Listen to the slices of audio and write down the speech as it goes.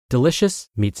Delicious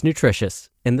meets nutritious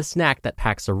in the snack that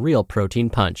packs a real protein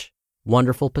punch.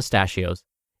 Wonderful Pistachios.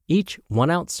 Each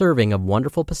 1-ounce serving of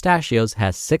Wonderful Pistachios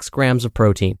has 6 grams of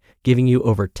protein, giving you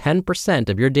over 10%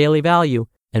 of your daily value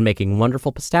and making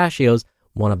Wonderful Pistachios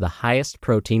one of the highest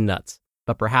protein nuts.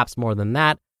 But perhaps more than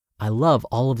that, I love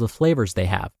all of the flavors they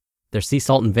have. Their sea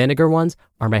salt and vinegar ones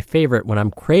are my favorite when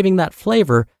I'm craving that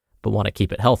flavor but want to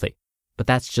keep it healthy. But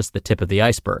that's just the tip of the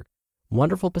iceberg.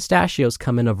 Wonderful Pistachios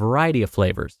come in a variety of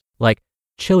flavors, like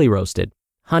chili roasted,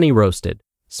 honey roasted,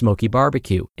 smoky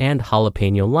barbecue, and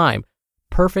jalapeno lime,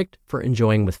 perfect for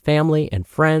enjoying with family and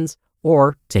friends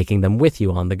or taking them with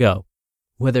you on the go.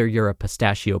 Whether you're a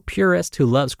pistachio purist who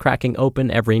loves cracking open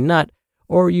every nut,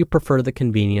 or you prefer the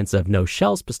convenience of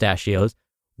no-shells pistachios,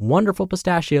 Wonderful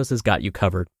Pistachios has got you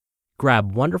covered.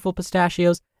 Grab Wonderful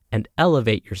Pistachios and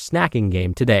elevate your snacking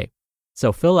game today.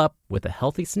 So fill up with a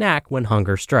healthy snack when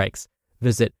hunger strikes.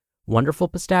 Visit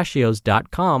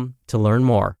wonderfulpistachios.com to learn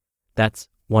more. That's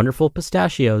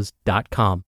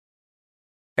wonderfulpistachios.com.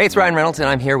 Hey, it's Ryan Reynolds, and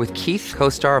I'm here with Keith,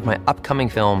 co-star of my upcoming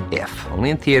film, If,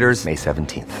 only in theaters May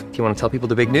 17th. Do you want to tell people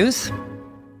the big news?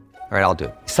 All right, I'll do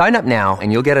it. Sign up now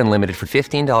and you'll get unlimited for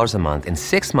 $15 a month and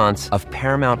 6 months of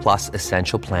Paramount Plus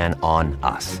Essential Plan on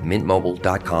us.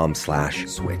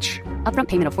 MintMobile.com/switch. Upfront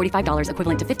payment of $45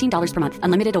 equivalent to $15 per month.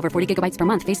 Unlimited over 40 gigabytes per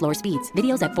month. Face lower speeds.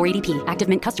 Videos at 480p. Active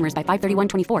Mint customers by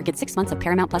 531.24 get 6 months of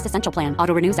Paramount Plus Essential Plan.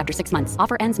 Auto renews after 6 months.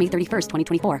 Offer ends May 31st,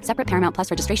 2024. Separate Paramount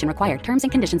Plus registration required. Terms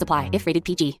and conditions apply if rated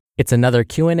PG. It's another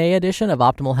Q&A edition of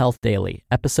Optimal Health Daily,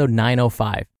 episode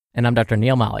 905, and I'm Dr.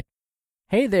 Neil Malik.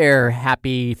 Hey there,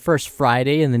 happy first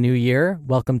Friday in the new year.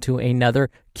 Welcome to another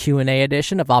Q&A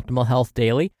edition of Optimal Health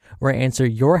Daily, where I answer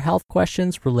your health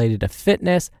questions related to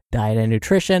fitness, diet and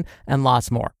nutrition, and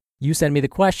lots more. You send me the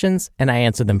questions, and I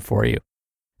answer them for you.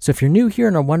 So if you're new here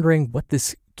and are wondering what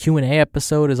this Q&A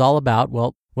episode is all about,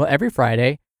 well, every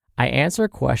Friday, I answer a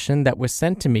question that was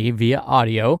sent to me via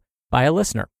audio by a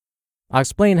listener. I'll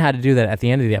explain how to do that at the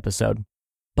end of the episode.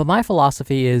 But my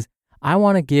philosophy is I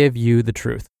want to give you the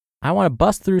truth. I want to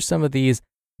bust through some of these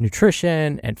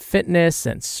nutrition and fitness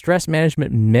and stress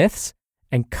management myths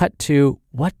and cut to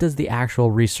what does the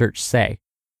actual research say?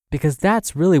 Because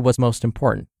that's really what's most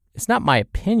important. It's not my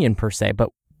opinion per se, but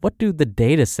what do the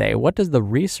data say? What does the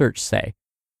research say?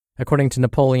 According to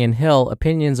Napoleon Hill,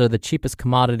 opinions are the cheapest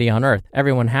commodity on earth.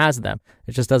 Everyone has them.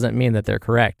 It just doesn't mean that they're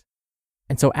correct.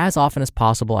 And so as often as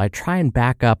possible, I try and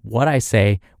back up what I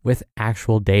say with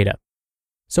actual data.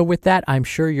 So with that, I'm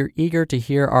sure you're eager to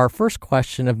hear our first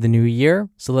question of the new year.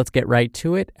 So let's get right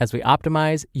to it as we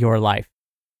optimize your life.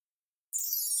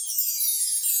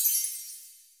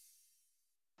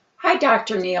 Hi,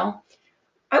 Dr. Neil.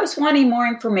 I was wanting more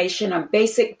information on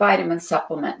basic vitamin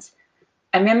supplements.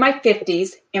 I'm in my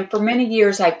 50s, and for many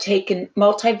years I've taken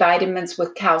multivitamins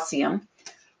with calcium.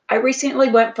 I recently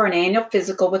went for an annual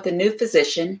physical with a new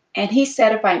physician, and he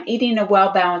said if I'm eating a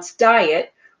well-balanced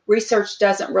diet, research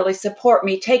doesn't really support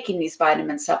me taking these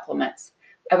vitamin supplements.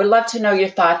 I would love to know your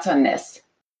thoughts on this.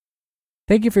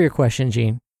 Thank you for your question,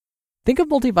 Jean. Think of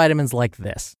multivitamins like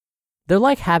this. They're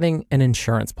like having an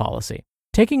insurance policy.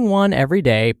 Taking one every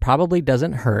day probably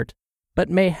doesn't hurt, but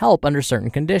may help under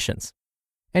certain conditions.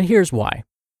 And here's why.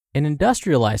 In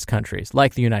industrialized countries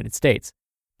like the United States,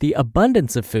 the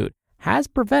abundance of food has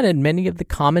prevented many of the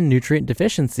common nutrient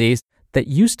deficiencies that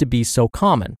used to be so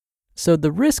common. So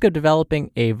the risk of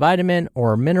developing a vitamin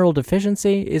or mineral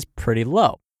deficiency is pretty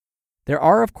low. There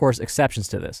are, of course, exceptions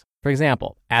to this. For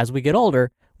example, as we get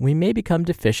older, we may become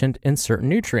deficient in certain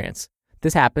nutrients.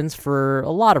 This happens for a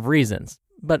lot of reasons,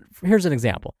 but here's an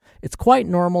example. It's quite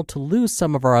normal to lose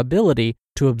some of our ability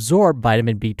to absorb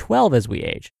vitamin B12 as we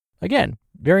age. Again,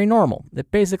 very normal.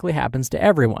 It basically happens to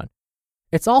everyone.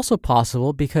 It's also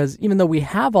possible because even though we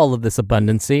have all of this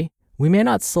abundancy, we may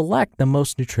not select the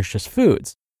most nutritious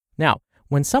foods. Now,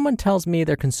 when someone tells me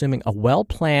they're consuming a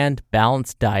well-planned,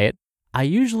 balanced diet, I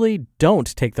usually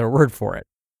don't take their word for it.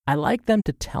 I like them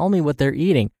to tell me what they're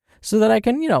eating so that I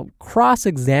can,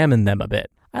 cross-examine them a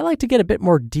bit. I like to get a bit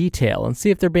more detail and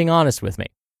see if they're being honest with me.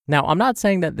 Now, I'm not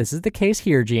saying that this is the case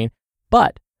here, Gene,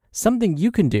 but something you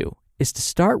can do is to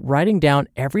start writing down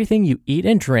everything you eat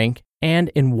and drink and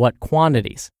in what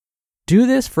quantities. Do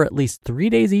this for at least 3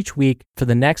 days each week for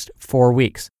the next 4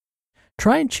 weeks.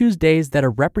 Try and choose days that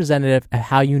are representative of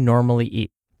how you normally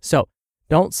eat. So,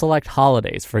 don't select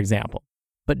holidays, for example.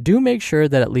 But do make sure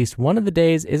that at least one of the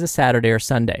days is a Saturday or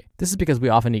Sunday. This is because we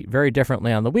often eat very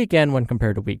differently on the weekend when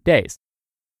compared to weekdays.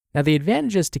 Now, the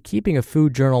advantages to keeping a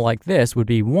food journal like this would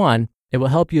be 1, it will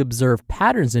help you observe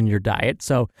patterns in your diet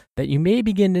so that you may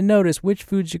begin to notice which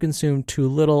foods you consume too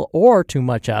little or too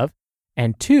much of.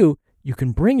 And 2, you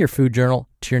can bring your food journal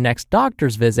to your next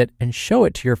doctor's visit and show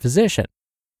it to your physician.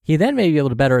 He then may be able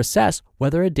to better assess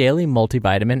whether a daily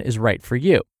multivitamin is right for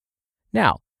you.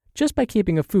 Now, just by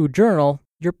keeping a food journal,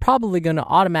 you're probably going to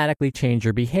automatically change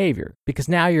your behavior because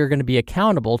now you're going to be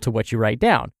accountable to what you write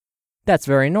down. That's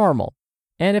very normal.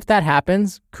 And if that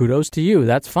happens, kudos to you,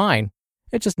 that's fine.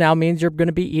 It just now means you're going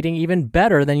to be eating even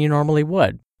better than you normally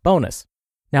would. Bonus.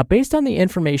 Now, based on the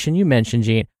information you mentioned,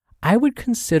 Jean, I would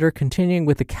consider continuing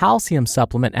with the calcium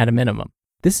supplement at a minimum.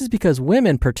 This is because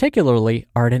women particularly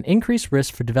are at an increased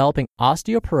risk for developing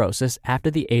osteoporosis after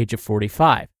the age of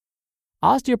 45.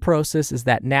 Osteoporosis is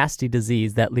that nasty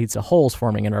disease that leads to holes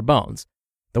forming in our bones.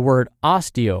 The word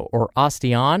osteo or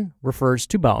osteon refers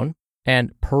to bone,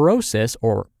 and porosis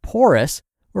or porous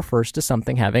refers to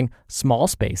something having small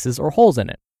spaces or holes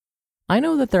in it. I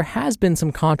know that there has been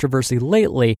some controversy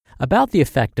lately about the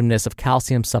effectiveness of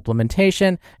calcium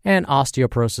supplementation and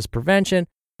osteoporosis prevention,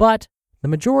 but the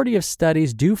majority of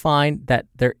studies do find that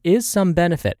there is some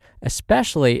benefit,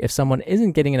 especially if someone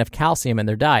isn't getting enough calcium in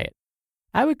their diet.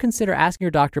 I would consider asking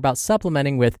your doctor about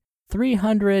supplementing with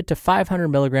 300 to 500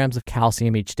 milligrams of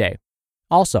calcium each day.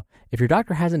 Also, if your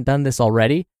doctor hasn't done this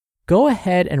already, go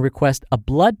ahead and request a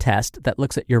blood test that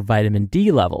looks at your vitamin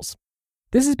D levels.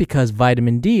 This is because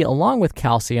vitamin D, along with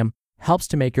calcium, helps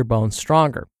to make your bones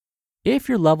stronger. If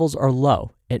your levels are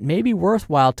low, it may be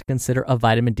worthwhile to consider a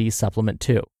vitamin D supplement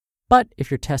too. But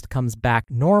if your test comes back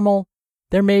normal,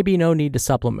 there may be no need to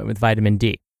supplement with vitamin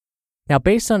D. Now,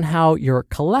 based on how your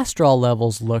cholesterol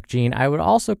levels look, Jean, I would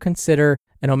also consider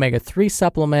an omega-3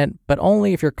 supplement, but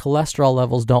only if your cholesterol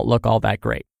levels don't look all that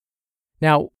great.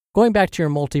 Now, going back to your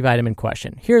multivitamin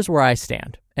question, here's where I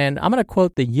stand. And I'm going to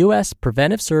quote the U.S.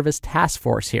 Preventive Service Task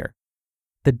Force here.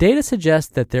 The data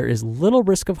suggests that there is little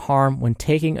risk of harm when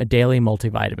taking a daily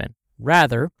multivitamin.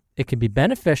 Rather, it can be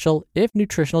beneficial if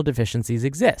nutritional deficiencies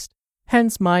exist.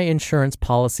 Hence my insurance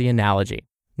policy analogy.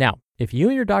 Now, if you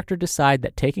and your doctor decide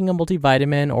that taking a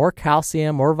multivitamin or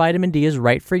calcium or vitamin D is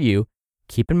right for you,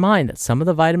 keep in mind that some of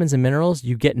the vitamins and minerals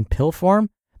you get in pill form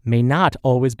may not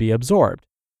always be absorbed.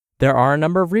 There are a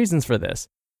number of reasons for this.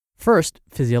 First,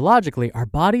 physiologically, our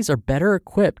bodies are better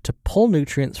equipped to pull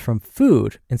nutrients from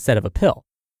food instead of a pill.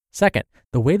 Second,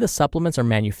 the way the supplements are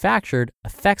manufactured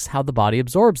affects how the body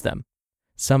absorbs them.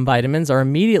 Some vitamins are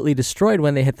immediately destroyed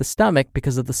when they hit the stomach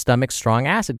because of the stomach's strong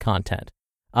acid content.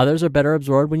 Others are better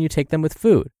absorbed when you take them with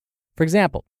food. For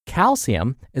example,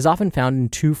 calcium is often found in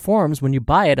two forms when you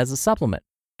buy it as a supplement: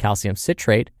 calcium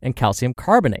citrate and calcium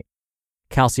carbonate.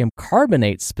 Calcium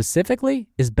carbonate specifically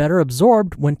is better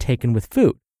absorbed when taken with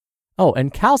food. Oh,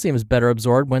 and calcium is better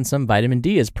absorbed when some vitamin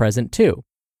D is present too.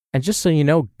 And just so you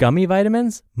know, gummy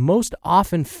vitamins most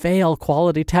often fail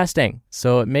quality testing,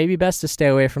 so it may be best to stay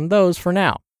away from those for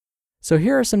now. So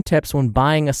here are some tips when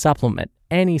buying a supplement,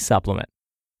 any supplement.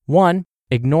 1.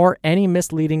 Ignore any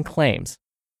misleading claims.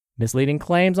 Misleading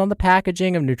claims on the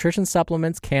packaging of nutrition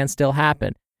supplements can still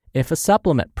happen. If a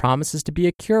supplement promises to be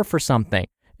a cure for something,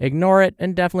 ignore it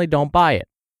and definitely don't buy it.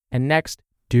 And next,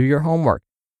 do your homework.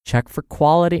 Check for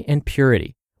quality and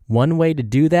purity. One way to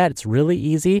do that, it's really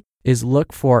easy, is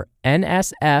look for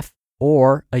NSF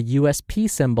or a USP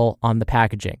symbol on the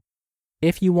packaging.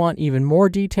 If you want even more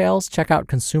details, check out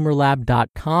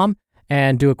consumerlab.com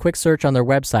and do a quick search on their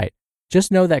website.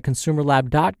 Just know that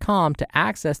consumerlab.com, to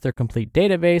access their complete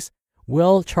database,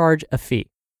 will charge a fee.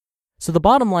 So the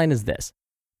bottom line is this: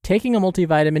 taking a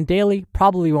multivitamin daily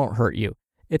probably won't hurt you.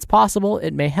 It's possible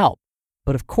it may help.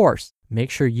 But of course,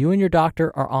 make sure you and your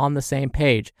doctor are on the same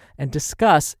page and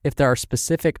discuss if there are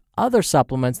specific other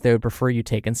supplements they would prefer you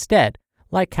take instead,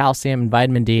 like calcium and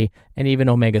vitamin D and even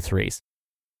omega-3s.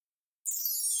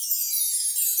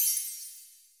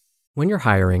 When you're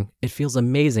hiring, it feels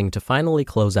amazing to finally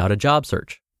close out a job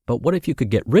search. But what if you could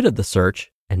get rid of the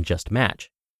search and just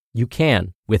match? You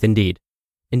can with Indeed.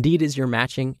 Indeed is your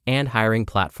matching and hiring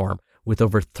platform with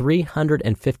over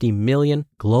 350 million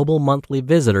global monthly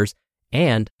visitors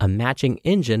and a matching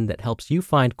engine that helps you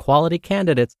find quality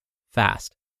candidates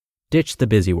fast. Ditch the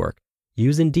busy work.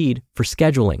 Use Indeed for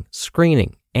scheduling,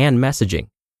 screening, and messaging.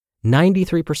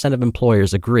 93% of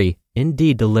employers agree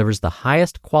Indeed delivers the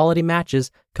highest quality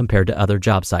matches compared to other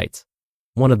job sites.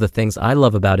 One of the things I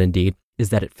love about Indeed is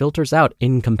that it filters out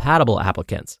incompatible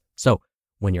applicants. So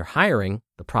when you're hiring,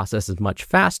 the process is much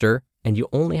faster and you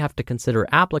only have to consider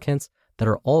applicants that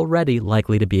are already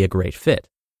likely to be a great fit.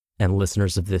 And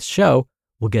listeners of this show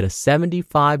will get a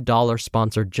 $75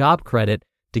 sponsored job credit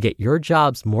to get your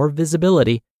jobs more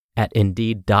visibility at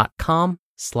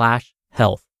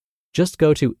Indeed.com/health. Just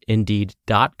go to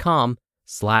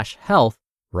Indeed.com/health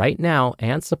right now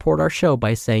and support our show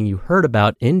by saying you heard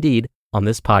about Indeed on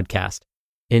this podcast.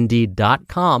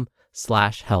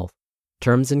 Indeed.com/health.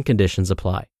 Terms and conditions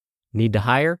apply. Need to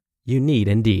hire? You need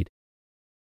Indeed.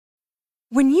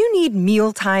 When you need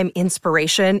mealtime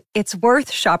inspiration, it's worth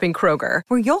shopping Kroger,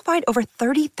 where you'll find over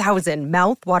 30,000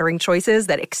 mouth-watering choices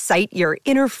that excite your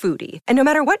inner foodie. And no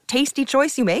matter what tasty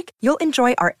choice you make, you'll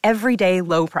enjoy our everyday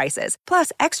low prices,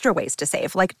 plus extra ways to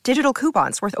save, like digital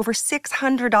coupons worth over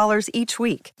 $600 each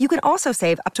week. You can also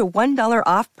save up to $1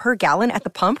 off per gallon at the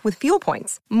pump with fuel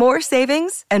points. More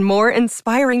savings and more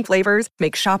inspiring flavors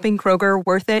make shopping Kroger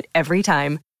worth it every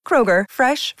time. Kroger,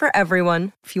 fresh for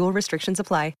everyone. Fuel restrictions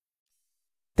apply.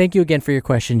 Thank you again for your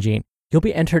question, Gene. You'll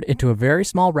be entered into a very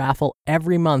small raffle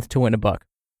every month to win a book.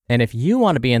 And if you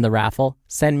want to be in the raffle,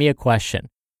 send me a question.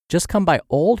 Just come by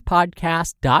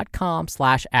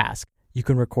oldpodcast.com/ask. You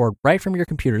can record right from your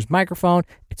computer's microphone.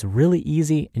 It's really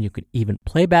easy, and you can even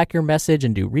play back your message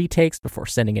and do retakes before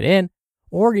sending it in.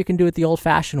 Or you can do it the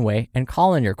old-fashioned way and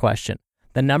call in your question.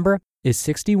 The number is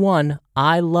 61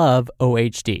 I love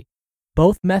OHD.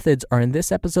 Both methods are in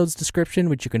this episode's description,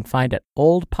 which you can find at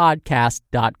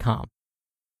oldpodcast.com.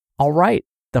 All right,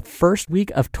 the first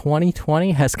week of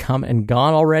 2020 has come and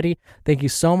gone already. Thank you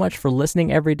so much for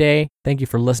listening every day. Thank you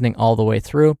for listening all the way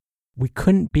through. We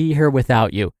couldn't be here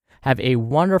without you. Have a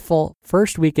wonderful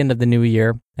first weekend of the new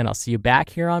year, and I'll see you back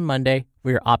here on Monday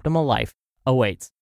where your optimal life awaits.